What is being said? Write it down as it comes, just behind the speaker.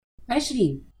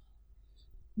20.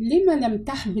 لم لم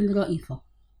تحبل رئيفة؟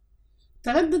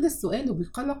 تردد السؤال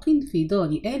بقلق في دار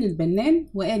آل البنان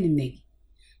وآل الناجي،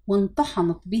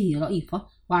 وانطحنت به رئيفة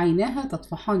وعيناها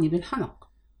تطفحان بالحنق.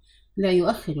 لا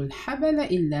يؤخر الحبل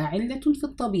إلا علة في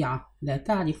الطبيعة لا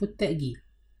تعرف التأجيل.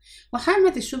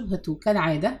 وحامت الشبهة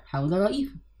كالعادة حول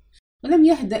رئيفة، ولم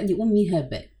يهدأ لأمها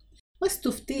بال،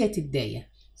 واستفتيت الداية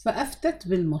فأفتت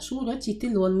بالمشورة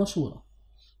تلو المشورة.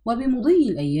 وبمضي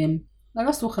الأيام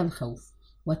رسخ الخوف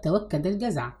وتوكد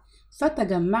الجزع،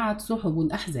 فتجمعت سحب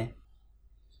الأحزان.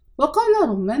 وقال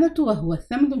رمانة وهو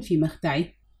ثمل في مخدعه: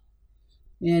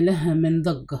 يا لها من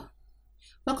ضجة.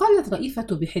 فقالت رئيفة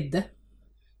بحدة: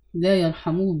 لا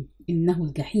يرحمون، إنه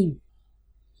الجحيم.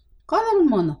 قال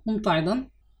رمانة ممتعضا: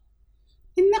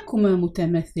 إنكما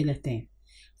متماثلتان،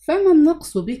 فما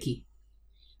النقص بك؟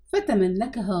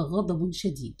 فتملكها غضب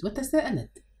شديد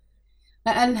وتساءلت: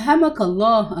 أألهمك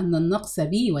الله أن النقص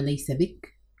بي وليس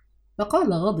بك؟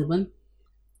 فقال غاضبا: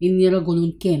 إني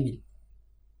رجل كامل،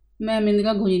 ما من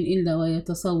رجل إلا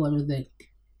ويتصور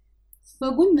ذلك.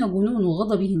 فجن جنون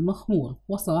غضبه المخمور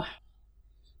وصاح: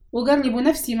 أجرب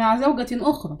نفسي مع زوجة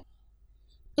أخرى.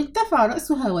 ارتفع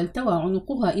رأسها والتوى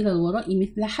عنقها إلى الوراء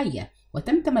مثل حية،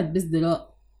 وتمتمت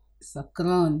بازدراء: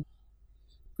 سكران.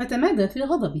 فتمادى في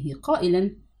غضبه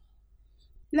قائلا: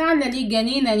 لعل لي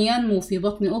جنينا ينمو في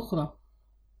بطن أخرى.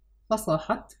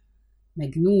 فصاحت: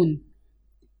 مجنون،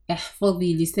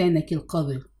 احفظي لسانك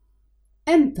القذر،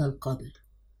 أنت القذر.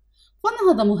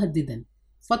 فنهض مهددا،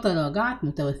 فتراجعت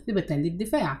متوثبة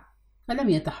للدفاع، فلم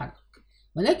يتحرك،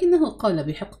 ولكنه قال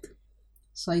بحقد: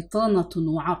 شيطانة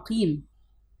وعقيم.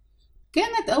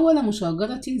 كانت أول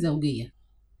مشاجرة زوجية،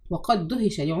 وقد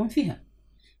دهش لعنفها،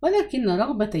 ولكن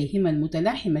رغبتيهما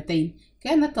المتلاحمتين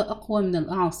كانتا أقوى من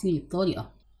الأعاصير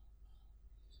الطارئة.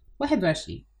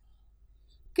 21.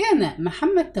 كان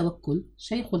محمد توكل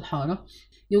شيخ الحارة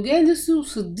يجالس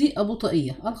صديق أبو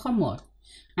طاقية الخمار،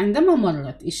 عندما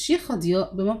مرت الشيخة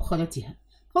ضياء بمبخرتها،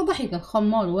 فضحك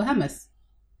الخمار وهمس: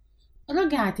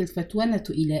 رجعت الفتوانة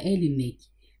إلى آل الناجي،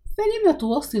 فلم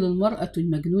تواصل المرأة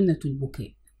المجنونة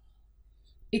البكاء.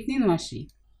 22.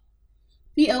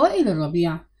 في أوائل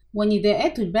الربيع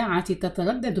ونداءات الباعة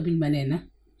تتردد بالمنانة،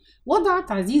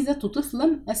 وضعت عزيزة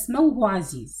طفلا أسموه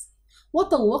عزيز،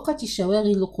 وطوقت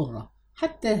الشواغل قرة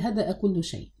حتى هدأ كل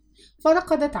شيء،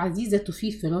 فرقدت عزيزة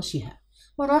في فراشها،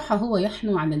 وراح هو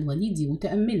يحنو على الوليد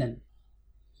متأملا.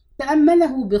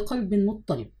 تأمله بقلب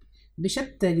مضطرب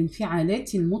بشتى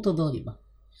الانفعالات المتضاربة،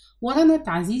 ورنت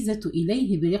عزيزة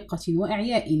إليه برقة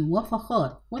وإعياء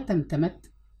وفخار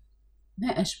وتمتمت: ما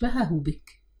أشبهه بك،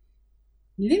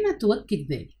 لم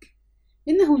توكد ذلك؟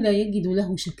 إنه لا يجد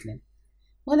له شكلا،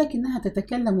 ولكنها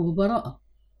تتكلم ببراءة.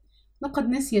 لقد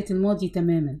نسيت الماضي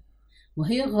تماما،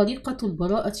 وهي غريقة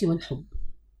البراءة والحب.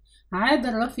 عاد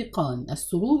الرفيقان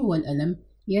السرور والألم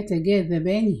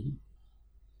يتجاذبانه.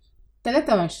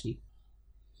 23.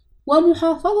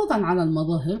 ومحافظة على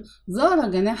المظاهر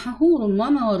زار جناحه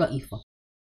رمان ورئيفة،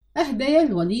 أهديا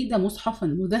الوليد مصحفا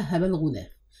مذهب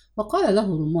الغلاف، وقال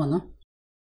له رمانة: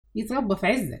 يتربى في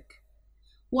عزك.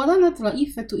 ورنت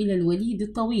رئيفة إلى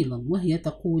الوليد طويلا وهي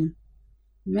تقول: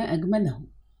 ما أجمله.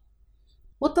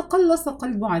 وتقلص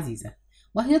قلب عزيزة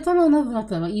وهي ترى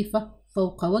نظرة رئيفة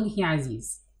فوق وجه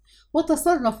عزيز،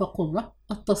 وتصرف قرة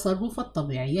التصرف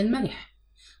الطبيعي المرح،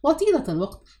 وطيلة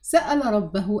الوقت سأل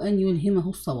ربه أن يلهمه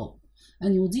الصواب،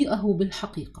 أن يضيئه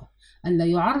بالحقيقة، أن لا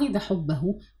يعرض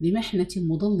حبه لمحنة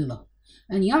مضللة،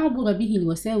 أن يعبر به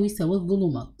الوساوس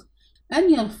والظلمات،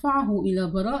 أن يرفعه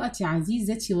إلى براءة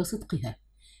عزيزة وصدقها،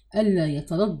 ألا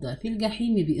يتردى في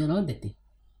الجحيم بإرادته.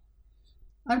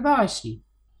 24.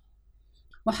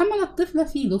 وحمل الطفل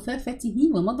في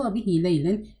لفافته ومضى به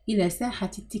ليلا إلى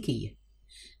ساحة التكية،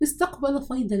 استقبل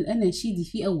فيض الأناشيد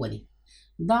في أوله: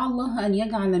 دع الله أن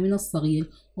يجعل من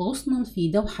الصغير غصنا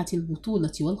في دوحة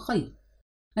البطولة والخير،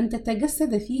 أن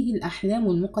تتجسد فيه الأحلام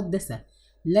المقدسة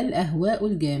لا الأهواء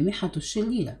الجامحة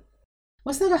الشريرة.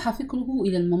 وسرح فكره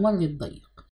إلى الممر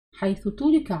الضيق حيث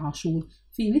ترك عاشور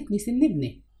في مثل سن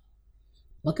ابنه،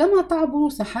 وكما تعبر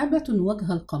سحابة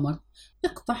وجه القمر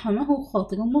اقتحمه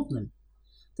خاطر مظلم.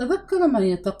 تذكر ما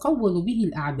يتقول به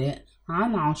الأعداء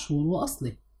عن عاشور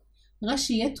وأصله،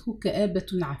 غشيته كآبة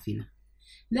عفنة،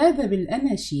 لاذ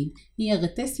بالأناشيد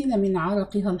ليغتسل من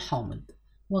عرقها الحامض،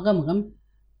 وغمغم: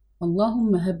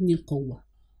 اللهم هبني القوة.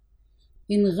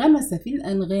 انغمس في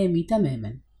الأنغام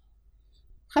تماما.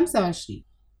 25.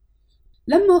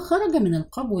 لما خرج من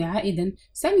القبو عائدا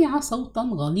سمع صوتا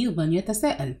غليظا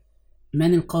يتساءل: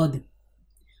 من القادم؟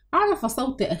 عرف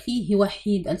صوت أخيه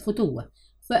وحيد الفتوة،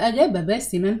 فأجاب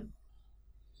باسما: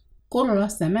 قرة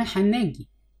سماح الناجي.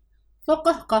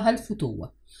 فقهقه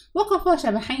الفتوة، وقفا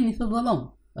شبحين في الظلام،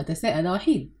 وتساءل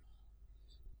وحيد: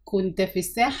 كنت في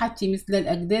الساحة مثل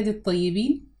الأجداد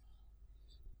الطيبين؟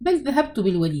 بل ذهبت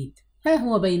بالوليد، ها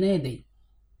هو بين يدي.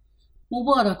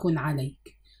 مبارك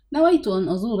عليك، نويت أن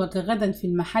أزورك غدا في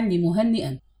المحل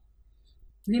مهنئا.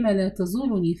 لم لا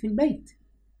تزورني في البيت؟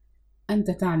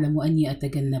 أنت تعلم أني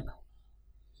أتجنبه.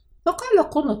 فقال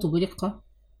قرة برقة: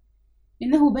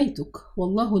 إنه بيتك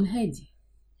والله الهادي.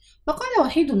 فقال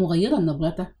وحيد مغيرا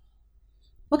نبرته: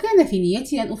 وكان في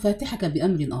نيتي أن أفاتحك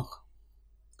بأمر آخر.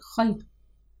 خير،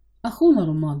 أخونا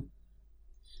رمان.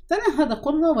 تنهد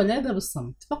قرة ولاذ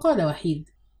بالصمت. فقال وحيد: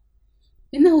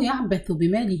 إنه يعبث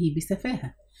بماله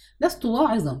بسفاهة. لست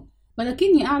واعظا،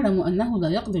 ولكني أعلم أنه لا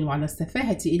يقدر على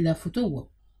السفاهة إلا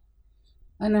فتوة.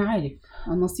 أنا عارف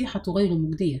النصيحة غير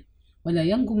مجدية، ولا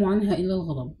ينجم عنها إلا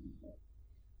الغضب.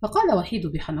 فقال وحيد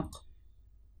بحنق: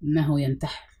 إنه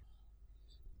ينتحر.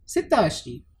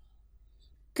 26.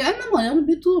 كأنما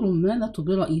يربط رمانة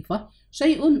برئيفة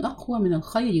شيء أقوى من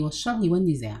الخير والشر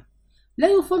والنزاع، لا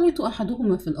يفرط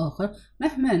أحدهما في الآخر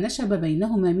مهما نشب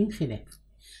بينهما من خلاف.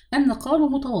 النقار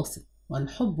متواصل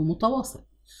والحب متواصل،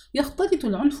 يختلط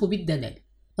العنف بالدلال،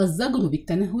 الزجر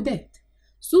بالتنهدات،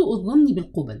 سوء الظن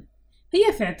بالقبل.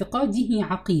 هي في اعتقاده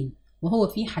عقيم، وهو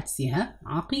في حدسها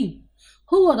عقيم.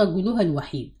 هو رجلها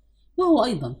الوحيد، وهو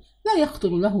أيضا لا يخطر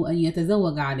له أن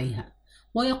يتزوج عليها،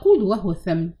 ويقول وهو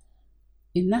ثمن: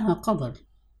 إنها قدر.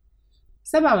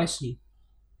 27.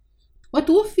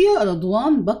 وتوفي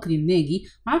رضوان بكر الناجي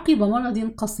عقب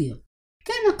مرض قصير.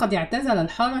 كان قد اعتزل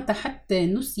الحارة حتى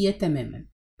نسي تماما،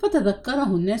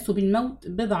 فتذكره الناس بالموت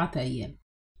بضعة أيام.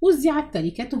 وزعت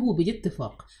تركته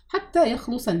بالاتفاق حتى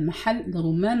يخلص المحل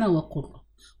لرمان وقرة،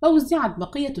 ووزعت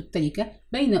بقية التركة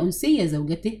بين أنسية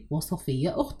زوجته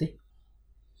وصفية أخته.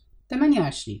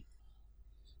 28.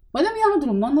 ولم يعد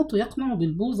رمانة يقنع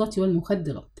بالبوظة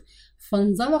والمخدرات،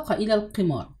 فانزلق إلى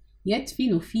القمار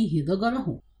يدفن فيه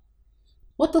ضجره.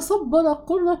 وتصبر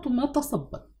قرة ما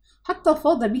تصبر حتى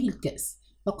فاض به الكأس.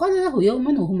 فقال له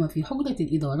يوما وهما في حجرة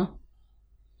الإدارة: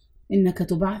 إنك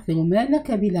تبعثر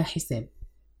مالك بلا حساب.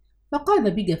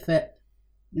 فقال بجفاء: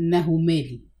 إنه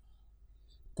مالي،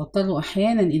 تضطر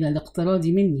أحيانا إلى الاقتراض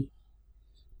مني.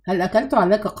 هل أكلت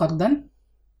عليك قرضا؟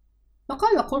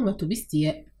 فقال قرة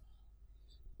باستياء: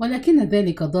 ولكن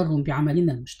ذلك ضار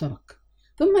بعملنا المشترك،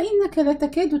 ثم إنك لا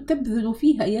تكاد تبذل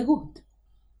فيها أي جهد.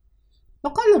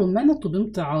 فقال رمانة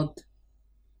بامتعاض: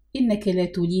 إنك لا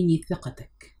توليني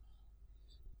ثقتك.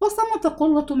 وصمت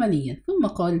قرة مليا، ثم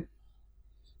قال: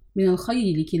 من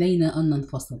الخير لكلينا أن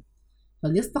ننفصل،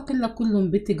 فليستقل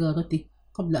كل بتجارته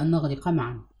قبل أن نغرق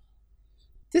معا.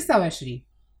 29.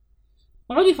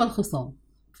 عرف الخصام،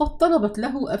 فاضطربت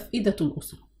له أفئدة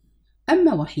الأسرة.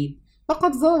 أما وحيد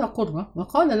فقد زار قرة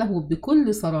وقال له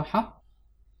بكل صراحة: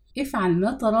 افعل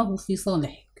ما تراه في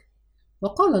صالحك.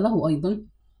 وقال له أيضا: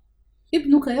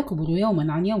 ابنك يكبر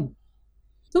يوما عن يوم.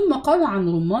 ثم قال عن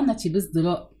رمانة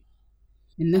بازدراء: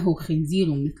 إنه خنزير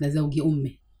مثل زوج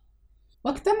أمه.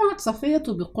 واجتمعت صفية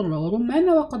بقرة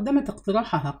ورمانة وقدمت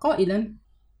اقتراحها قائلا: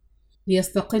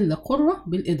 ليستقل قرة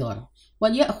بالإدارة،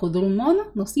 وليأخذ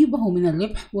رمانة نصيبه من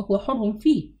الربح وهو حر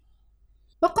فيه.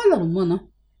 فقال رمانة: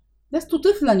 لست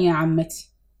طفلا يا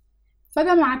عمتي.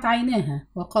 فلمعت عيناها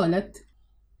وقالت: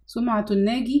 سمعة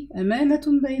الناجي أمانة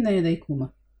بين يديكما.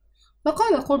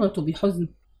 فقال قرة بحزن: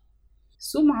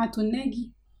 سمعة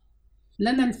الناجي؟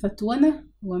 لنا الفتونة،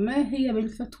 وما هي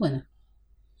بالفتونة؟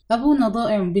 أبونا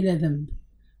ضائع بلا ذنب،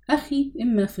 أخي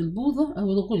إما في البوظة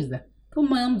أو الغرزة،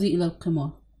 ثم يمضي إلى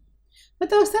القمار.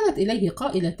 فتوسلت إليه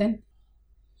قائلة: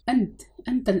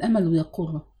 أنت الأمل يا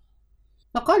قرة.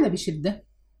 فقال بشدة: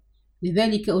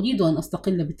 لذلك أريد أن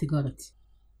أستقل بتجارتي.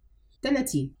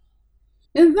 30.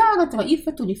 انذعرت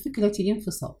رئيفة لفكرة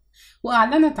الانفصال،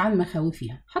 وأعلنت عن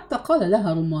مخاوفها، حتى قال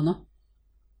لها رمانة: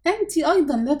 أنت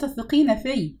أيضا لا تثقين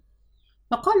في.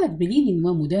 فقالت بلين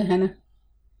ومداهنة: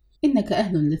 إنك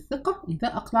أهل للثقة إذا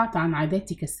أقلعت عن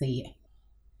عاداتك السيئة.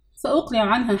 سأقلع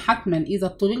عنها حتما إذا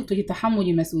اضطررت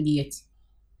لتحمل مسؤوليتي.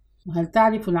 وهل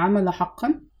تعرف العمل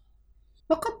حقا؟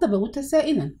 فقد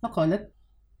متسائلا فقالت: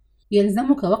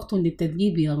 يلزمك وقت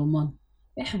للتدريب يا رمان،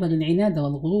 احذر العناد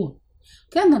والغرور.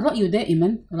 كان الرأي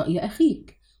دائما رأي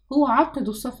أخيك، هو عقد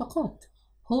الصفقات،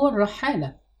 هو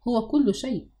الرحالة، هو كل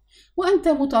شيء، وأنت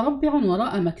متربع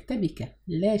وراء مكتبك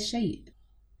لا شيء.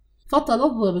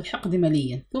 فتلظى بالحقد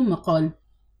مليا، ثم قال: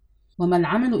 وما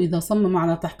العمل إذا صمم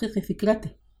على تحقيق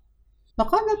فكرته؟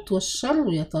 فقالت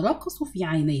والشر يتراقص في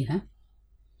عينيها: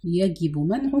 يجب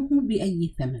منعه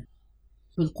بأي ثمن.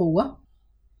 بالقوة؟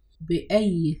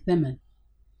 بأي ثمن.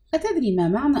 أتدري ما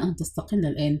معنى أن تستقل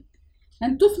الآن؟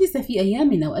 أن تفلس في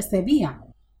أيام أو أسابيع.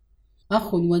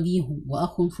 أخ وجيه،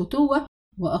 وأخ فتوة،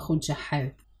 وأخ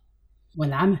شحات.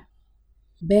 والعمى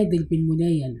بادر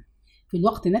بالملاينة. في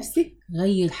الوقت نفسه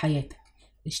غير حياتك،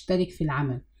 اشترك في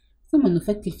العمل، ثم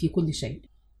نفكر في كل شيء.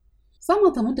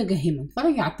 صمت متجهما،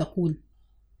 فرجعت تقول: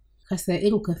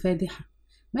 خسائرك فادحة،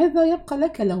 ماذا يبقى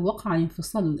لك لو وقع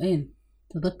الانفصال الآن؟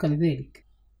 تذكر ذلك.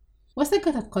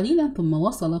 وسكتت قليلا ثم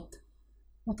وصلت: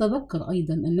 وتذكر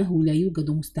أيضا أنه لا يوجد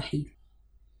مستحيل.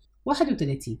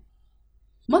 31.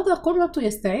 مضى قرة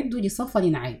يستعد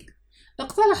لسفر عاجل.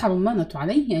 اقترح رمانة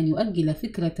عليه أن يؤجل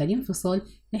فكرة الانفصال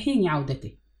لحين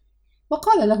عودته،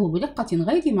 وقال له برقة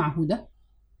غير معهودة: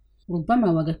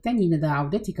 ربما وجدتني لدى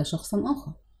عودتك شخصا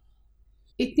آخر.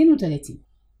 32.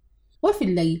 وفي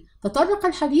الليل تطرق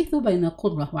الحديث بين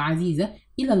قرة وعزيزة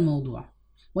إلى الموضوع،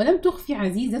 ولم تخفي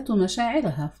عزيزة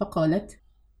مشاعرها، فقالت: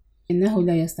 إنه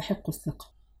لا يستحق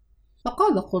الثقة.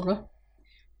 فقال قرة: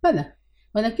 بلى،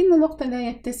 ولكن الوقت لا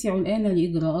يتسع الآن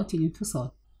لإجراءات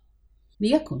الانفصال.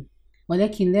 ليكن،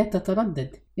 ولكن لا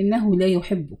تتردد، إنه لا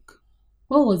يحبك،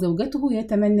 وهو وزوجته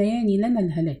يتمنيان لنا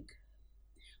الهلاك.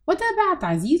 وتابعت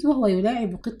عزيز وهو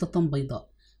يلاعب قطة بيضاء،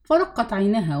 فرقت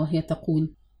عينها وهي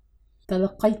تقول: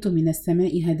 تلقيت من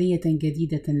السماء هدية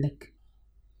جديدة لك.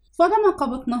 فرمق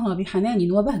بطنها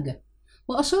بحنان وبهجة،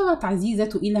 وأشارت عزيزة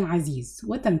إلى عزيز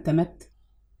وتمتمت: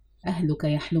 أهلك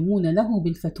يحلمون له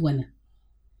بالفتونة.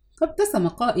 فابتسم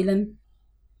قائلا: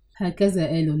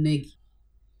 هكذا آل الناجي.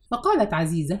 فقالت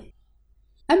عزيزة: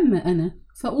 أما أنا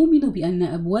فأؤمن بأن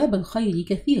أبواب الخير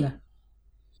كثيرة.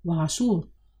 وعاشور،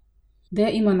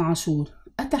 دائما عاشور،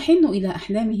 أتحن إلى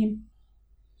أحلامهم؟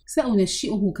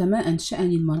 سأنشئه كما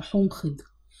أنشأني المرحوم خضر،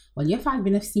 وليفعل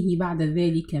بنفسه بعد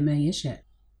ذلك ما يشاء.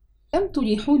 لم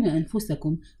تريحون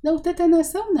أنفسكم لو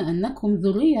تتناسون أنكم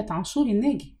ذرية عاشور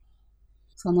الناجي.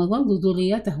 سنظل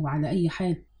ذريته على أي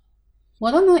حال.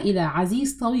 ورنى إلى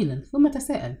عزيز طويلا ثم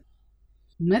تساءل: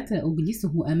 متى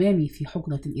أجلسه أمامي في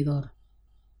حجرة الإدارة؟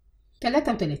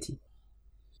 33.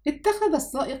 اتخذ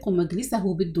السائق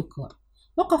مجلسه بالدكار.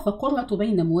 وقف قرة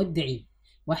بين مودعين: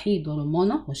 وحيد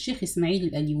ورمانة، والشيخ إسماعيل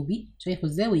الأليوبي شيخ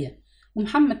الزاوية،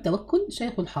 ومحمد توكل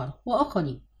شيخ الحارة،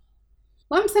 وآخرين.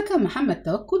 وأمسك محمد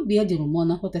توكل بيد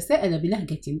رمانة وتساءل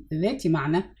بلهجة ذات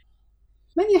معنى: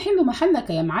 من يحل محلك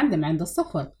يا معلم عند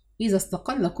السفر إذا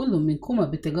استقل كل منكما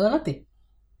بتجارته؟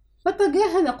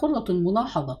 فتجاهل قرة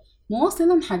الملاحظة،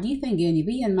 مواصلا حديثا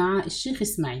جانبيا مع الشيخ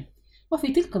إسماعيل.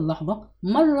 وفي تلك اللحظة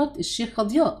مرت الشيخة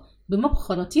ضياء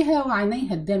بمبخرتها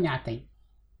وعينيها الدامعتين.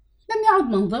 لم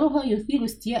يعد منظرها يثير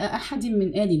استياء أحد من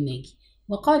آل الناجي.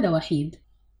 وقال وحيد: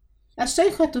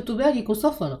 الشيخة تبارك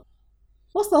سفرك.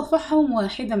 وصافحهم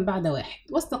واحدا بعد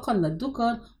واحد، واستقل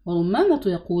الدكر، ورمانة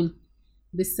يقول: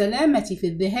 بالسلامة في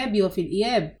الذهاب وفي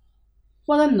الإياب.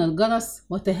 ورن الجرس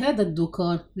وتهادى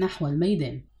الدكار نحو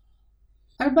الميدان.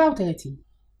 34.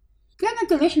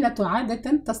 كانت الرحلة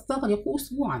عادة تستغرق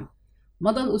أسبوعا.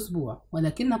 مضى الأسبوع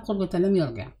ولكن قرة لم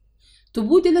يرجع.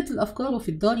 تبودلت الأفكار في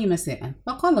الدار مساء،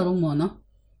 فقال رمانة: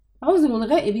 عذر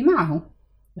الغائب معه.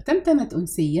 وتمتمت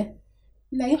أنسية: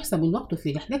 لا يحسب الوقت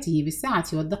في رحلته بالساعة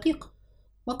والدقيقة.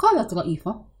 وقالت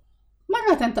رئيفة: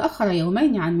 مرة تأخر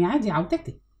يومين عن ميعاد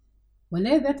عودته.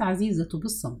 ولاذت عزيزة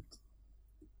بالصمت.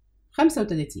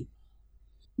 35.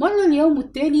 مر اليوم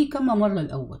التالي كما مر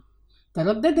الأول.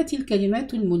 ترددت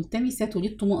الكلمات الملتمسة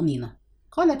للطمأنينة.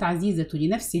 قالت عزيزة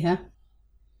لنفسها: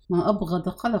 ما أبغض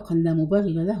قلقا لا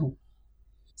مبرر له.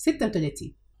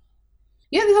 36.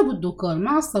 يذهب الدكار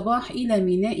مع الصباح إلى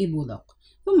ميناء بولاق،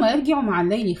 ثم يرجع مع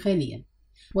الليل خاليا،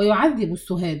 ويعذب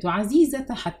السهاد عزيزة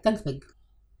حتى الفجر.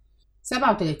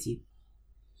 37.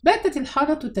 باتت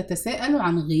الحارة تتساءل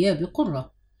عن غياب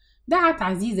قرة. دعت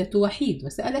عزيزة وحيد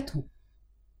وسألته: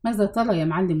 ماذا ترى يا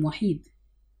معلم وحيد؟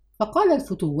 فقال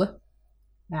الفتوة: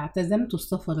 اعتزمت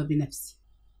السفر بنفسي.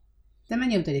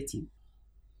 38.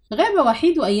 غاب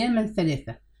وحيد أياما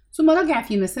 3، ثم رجع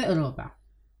في مساء الرابع.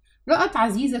 رأت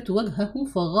عزيزة وجهه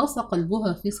فغاص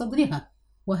قلبها في صدرها،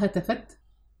 وهتفت: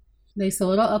 ليس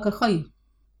وراءك خير.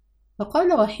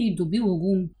 فقال وحيد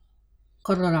بوجوم: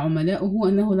 قرر عملاؤه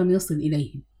أنه لم يصل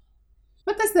إليهم.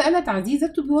 فتساءلت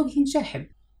عزيزة بوجه شاحب: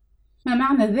 ما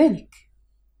معنى ذلك؟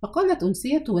 فقالت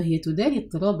أنسية وهي تداري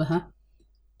اضطرابها: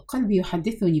 قلبي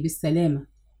يحدثني بالسلامة.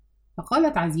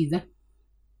 فقالت عزيزة: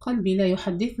 قلبي لا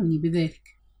يحدثني بذلك.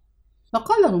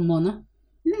 فقال رمانة: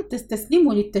 لا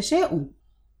تستسلموا للتشاؤم.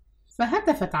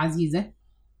 فهتفت عزيزة: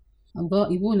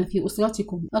 الغائبون في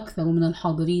أسرتكم أكثر من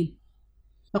الحاضرين.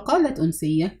 فقالت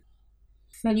أنسية: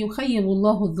 فليخيب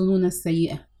الله الظنون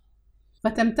السيئة.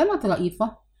 فتمتمت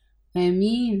رئيفة: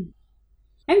 آمين.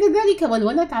 عند ذلك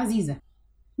ولولت عزيزة: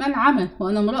 ما العمل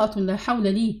وأنا امرأة لا حول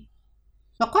لي؟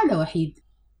 فقال وحيد: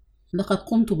 لقد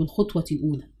قمت بالخطوة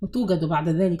الأولى، وتوجد بعد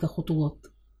ذلك خطوات.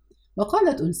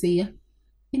 وقالت أنسية: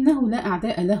 إنه لا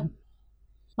أعداء له.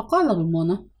 فقال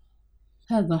رمانة: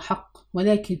 هذا حق،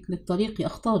 ولكن للطريق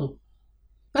أخطاره.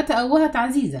 فتأوهت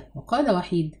عزيزة وقال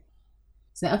وحيد: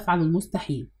 سأفعل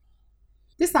المستحيل.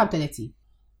 39.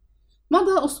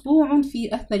 مضى أسبوع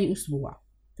في أثر أسبوع،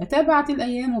 تتابعت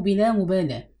الأيام بلا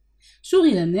مبالاة.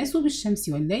 شغل الناس بالشمس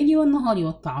والليل والنهار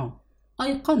والطعام،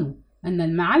 أيقنوا أن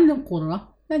المعلم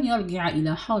قرة لن يرجع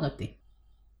إلى حارته.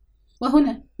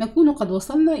 وهنا نكون قد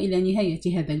وصلنا إلى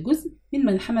نهاية هذا الجزء من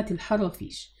ملحمة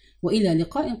الحرافيش، وإلى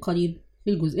لقاء قريب في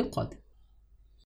الجزء القادم.